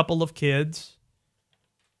by a couple of kids,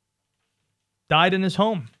 died in his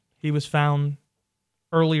home. He was found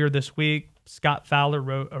earlier this week. Scott Fowler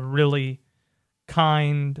wrote a really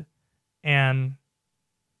kind and,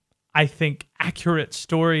 I think, accurate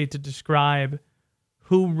story to describe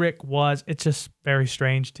who Rick was. It's just very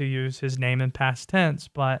strange to use his name in past tense,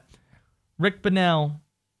 but Rick Bonnell,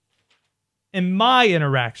 in my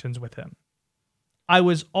interactions with him, I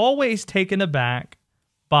was always taken aback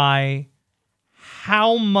by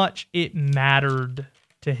how much it mattered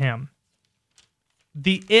to him.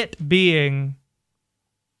 The it being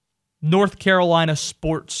North Carolina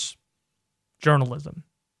sports journalism,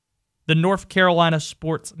 the North Carolina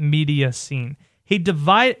sports media scene. He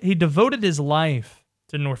devoted his life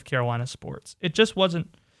to North Carolina sports. It wasn't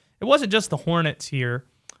just the Hornets here,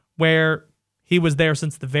 where he was there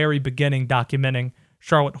since the very beginning documenting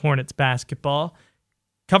Charlotte Hornets basketball,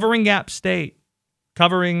 covering App State,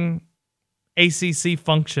 covering ACC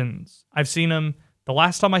functions. I've seen him, the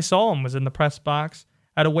last time I saw him was in the press box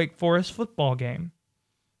at a Wake Forest football game.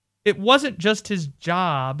 It wasn't just his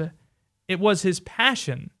job, it was his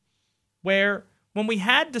passion, where when we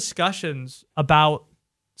had discussions about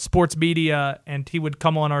sports media and he would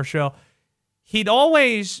come on our show, he'd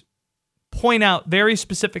always point out very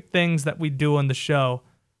specific things that we do on the show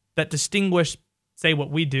that distinguish, say,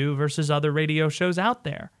 what we do versus other radio shows out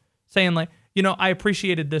there. Saying like, I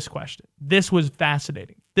appreciated this question. This was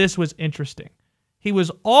fascinating. This was interesting. He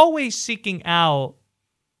was always seeking out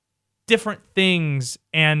different things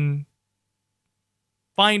and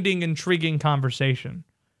finding intriguing conversation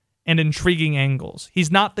and intriguing angles.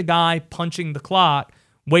 He's not the guy punching the clock,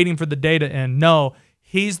 waiting for the day to end. No,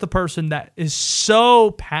 he's the person that is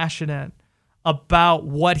so passionate about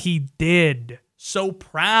what he did, so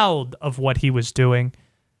proud of what he was doing,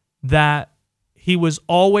 that he was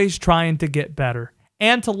always trying to get better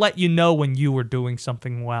and to let you know when you were doing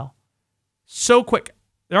something well. So quick.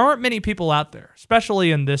 There aren't many people out there,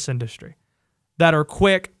 especially in this industry, that are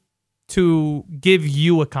quick to give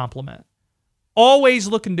you a compliment. Always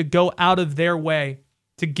looking to go out of their way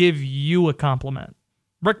to give you a compliment.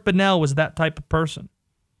 Rick Bonnell was that type of person.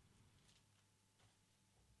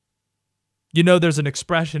 There's an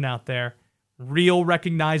expression out there, real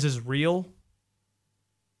recognizes real.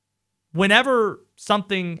 Whenever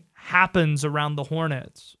something happens around the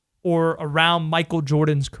Hornets or around Michael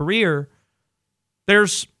Jordan's career,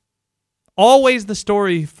 there's always the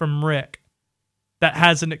story from Rick that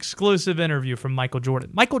has an exclusive interview from Michael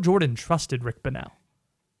Jordan. Michael Jordan trusted Rick Bonnell.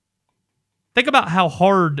 Think about how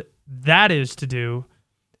hard that is to do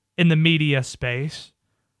in the media space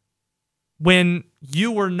when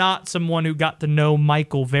you were not someone who got to know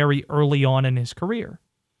Michael very early on in his career.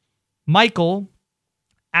 Michael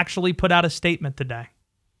actually put out a statement today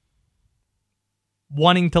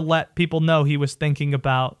wanting to let people know he was thinking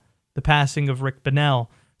about the passing of Rick Bonnell,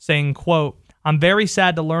 saying, quote, "I'm very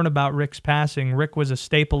sad to learn about Rick's passing. Rick was a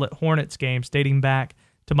staple at Hornets games dating back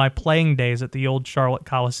to my playing days at the old Charlotte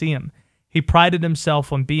Coliseum. He prided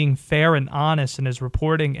himself on being fair and honest in his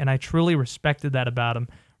reporting, and I truly respected that about him.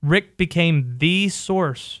 Rick became the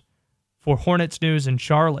source for Hornets news in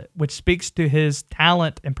Charlotte, which speaks to his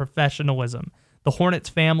talent and professionalism. The Hornets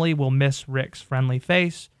family will miss Rick's friendly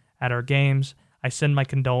face at our games. I send my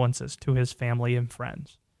condolences to his family and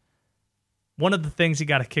friends." One of the things he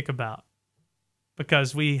got a kick about,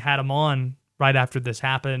 because we had him on right after this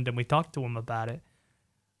happened and we talked to him about it.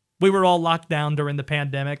 We were all locked down during the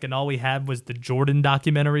pandemic and all we had was the Jordan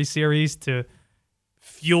documentary series to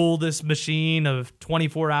fuel this machine of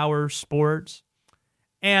 24-hour sports.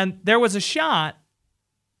 And there was a shot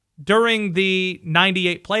during the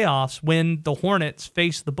 98 playoffs when the Hornets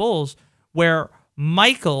faced the Bulls where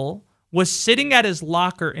Michael was sitting at his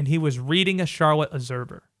locker and he was reading a Charlotte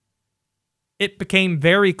Observer. It became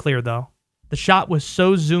very clear, though. The shot was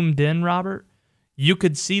so zoomed in, Robert, you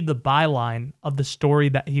could see the byline of the story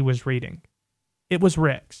that he was reading. It was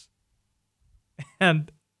Rick's.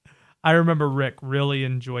 And I remember Rick really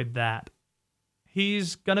enjoyed that.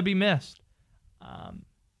 He's going to be missed.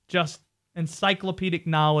 Just encyclopedic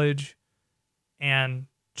knowledge and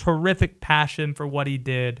terrific passion for what he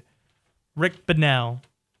did. Rick Bonnell,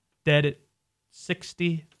 dead at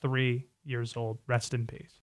 63 years old. Rest in peace.